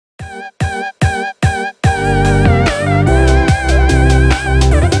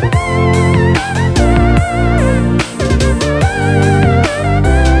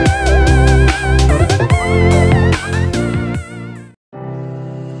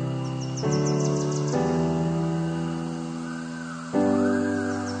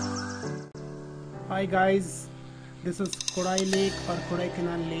Hi guys, this is Kodai Lake or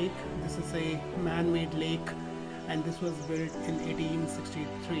Kodaikanal Lake. This is a man-made lake and this was built in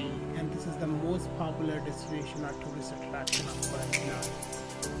 1863, and this is the most popular destination or tourist attraction of Kodaikanal.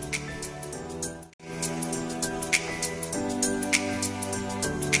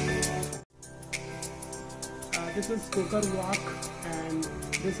 This is Coaker Walk, and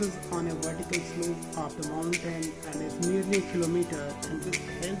this is on a vertical slope of the mountain and it's nearly a kilometer, and this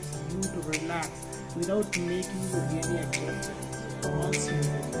helps you to relax without making you really exhausted. All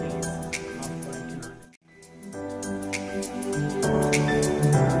seasons days of Vattakanal.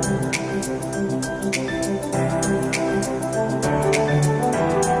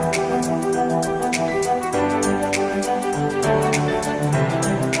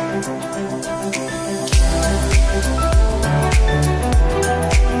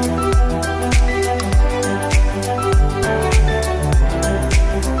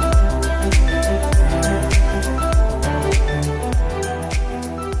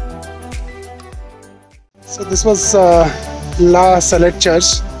 So this was Saleth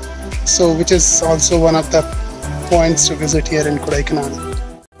Church, which is also one of the points to visit here in Kodaikanal.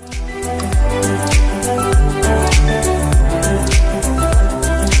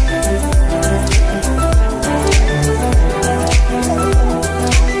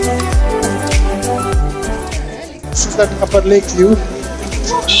 This is that upper lake view,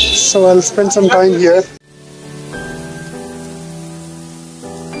 so I'll spend some time here.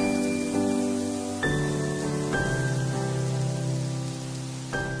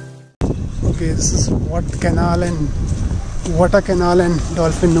 Okay, this is Vattakanal and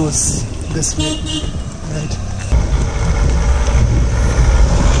Dolphin knows this way, right?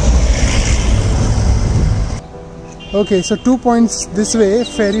 Okay, so 2 points this way,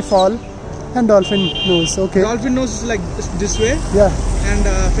 Fairy Fall and Dolphin knows. Okay. Dolphin nose is like this way. Yeah. And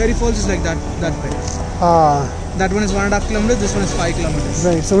Fairy Falls is like that way. Ah. That one is 1.5 kilometers. This one is 5 kilometers.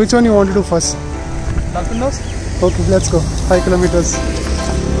 Right. So which one you want to do first? Dolphin nose. Okay, let's go. 5 kilometers.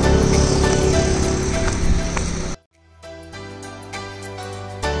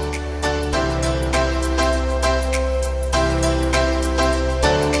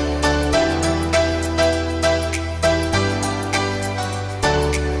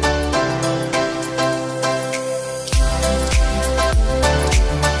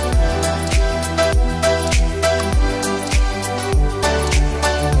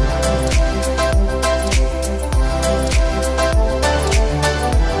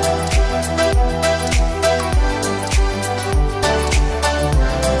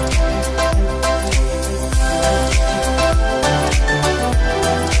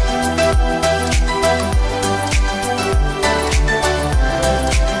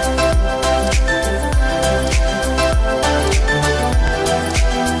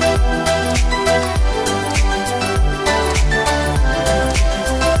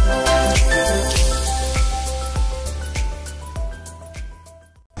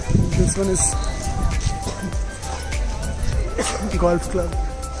 This one is golf club.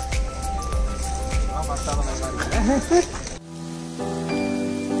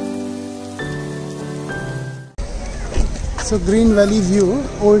 So Green Valley View,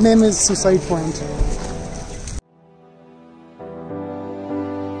 old name is Suicide Point.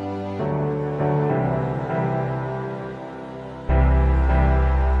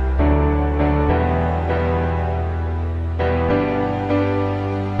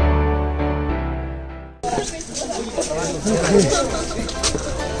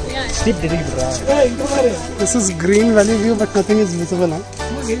 This is Green Valley View, but nothing is visible. Huh?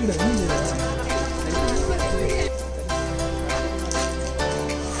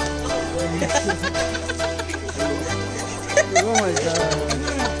 Oh my god.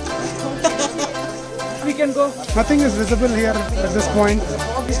 We can go. Nothing is visible here at this point.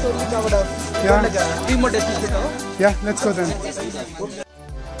 Yeah. Yeah, let's go then.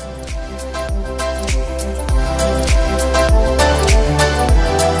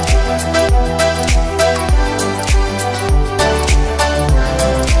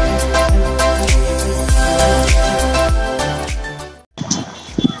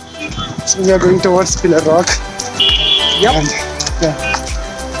 So we are going towards Pillar Rock. Yep. And, yeah.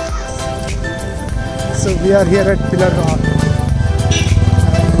 So we are here at Pillar Rock.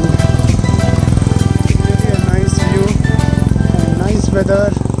 And really a nice view, and nice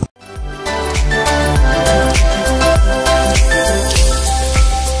weather.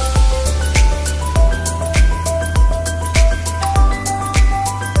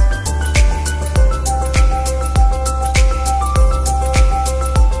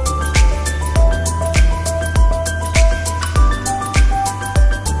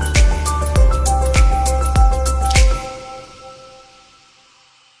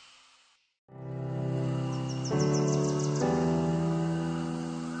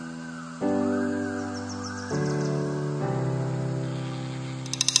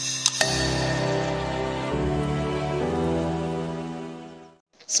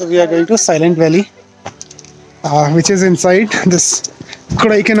 So we are going to Silent Valley, which is inside this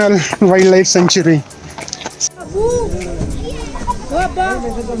Kodaikanal Wildlife Sanctuary.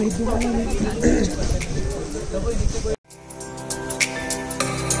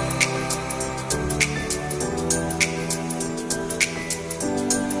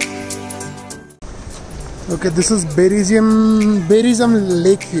 Okay, this is Berijam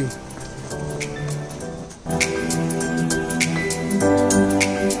Lake view.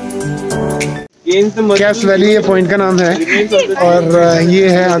 Caps valley ये point का नाम है और ये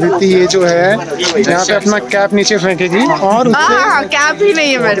है आदित्य, ये जो है यहाँ पे अपना कैप नीचे फेंकेगी और कैप ही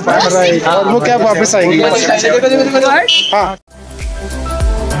नहीं है मेरे पास, राइट, और वो कैप वापस आएगी। हाँ,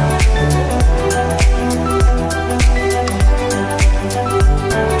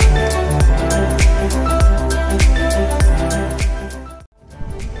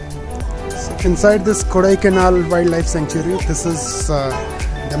 inside this Kodaikanal Wildlife Sanctuary, this is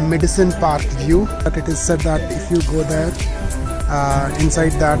the Medicine Park view. But it is said that if you go there,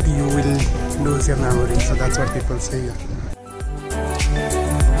 inside that you will lose your memory. So that's what people say here.